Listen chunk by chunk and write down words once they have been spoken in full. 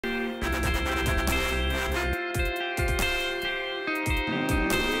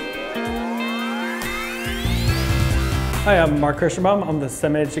Hi, I'm Mark Kirschenbaum. I'm the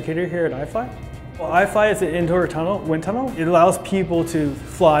STEM educator here at iFLY. Well, iFLY is an indoor wind tunnel. It allows people to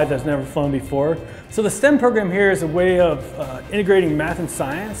fly that's never flown before. So the STEM program here is a way of integrating math and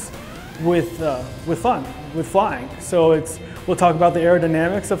science with fun, with flying. So we'll talk about the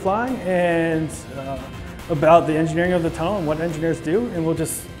aerodynamics of flying and about the engineering of the tunnel and what engineers do, and we'll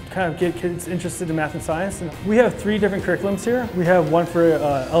just kind of get kids interested in math and science. And we have 3 different curriculums here. We have one for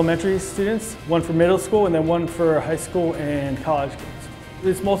elementary students, one for middle school, and then one for high school and college kids.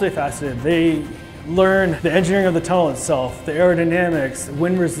 It's multifaceted. They learn the engineering of the tunnel itself, the aerodynamics,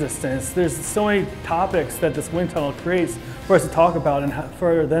 wind resistance. There's so many topics that this wind tunnel creates for us to talk about, and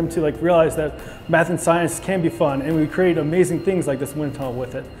for them to realize that math and science can be fun, and we create amazing things like this wind tunnel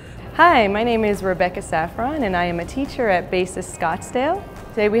with it. Hi, my name is Rebecca Saffron, and I am a teacher at Basis Scottsdale.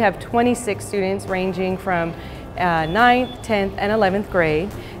 Today we have 26 students ranging from 9th, 10th, and 11th grade,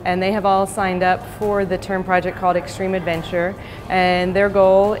 and they have all signed up for the term project called Extreme Adventure, and their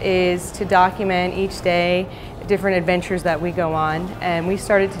goal is to document each day different adventures that we go on. And we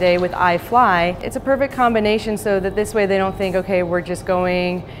started today with iFLY. It's a perfect combination so that this way they don't think, okay, we're just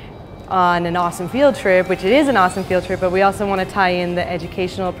going on an awesome field trip, which it is an awesome field trip, but we also want to tie in the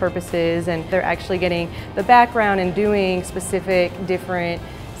educational purposes, and they're actually getting the background and doing specific different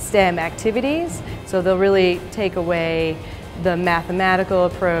STEM activities. So they'll really take away the mathematical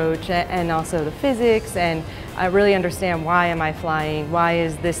approach and also the physics, and I really understand, why am I flying? Why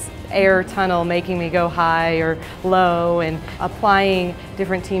is this air tunnel making me go high or low? And applying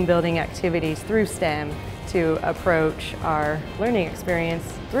different team building activities through STEM to approach our learning experience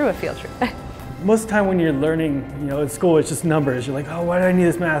through a field trip. Most of the time when you're learning, at school, it's just numbers. You're like, oh, why do I need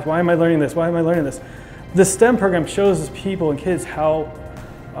this math? Why am I learning this? Why am I learning this? The STEM program shows people and kids how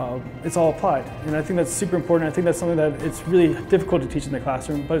it's all applied. And I think that's super important. I think that's something that it's really difficult to teach in the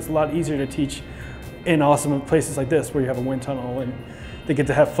classroom, but it's a lot easier to teach in awesome places like this where you have a wind tunnel and they get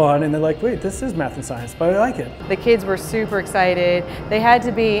to have fun, and they're like, wait, this is math and science, but I like it. The kids were super excited. They had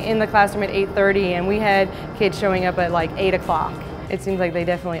to be in the classroom at 8:30, and we had kids showing up at like 8 o'clock. It seems like they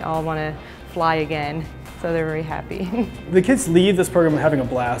definitely all want to fly again, so they're very happy. The kids leave this program having a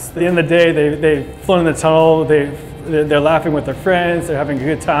blast. At the end of the day, they've flown in the tunnel, they're laughing with their friends, they're having a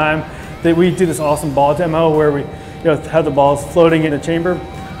good time. We do this awesome ball demo where we have the balls floating in a chamber,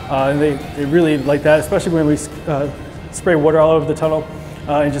 and they really like that, especially when we spray water all over the tunnel.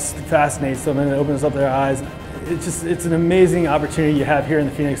 It just fascinates them, and it opens up their eyes. It's an amazing opportunity you have here in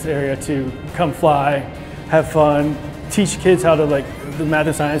the Phoenix area to come fly, have fun, teach kids how to the math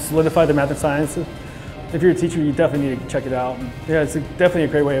and science, solidify the math and science. If you're a teacher, you definitely need to check it out. Yeah, it's definitely a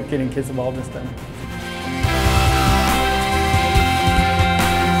great way of getting kids involved in STEM.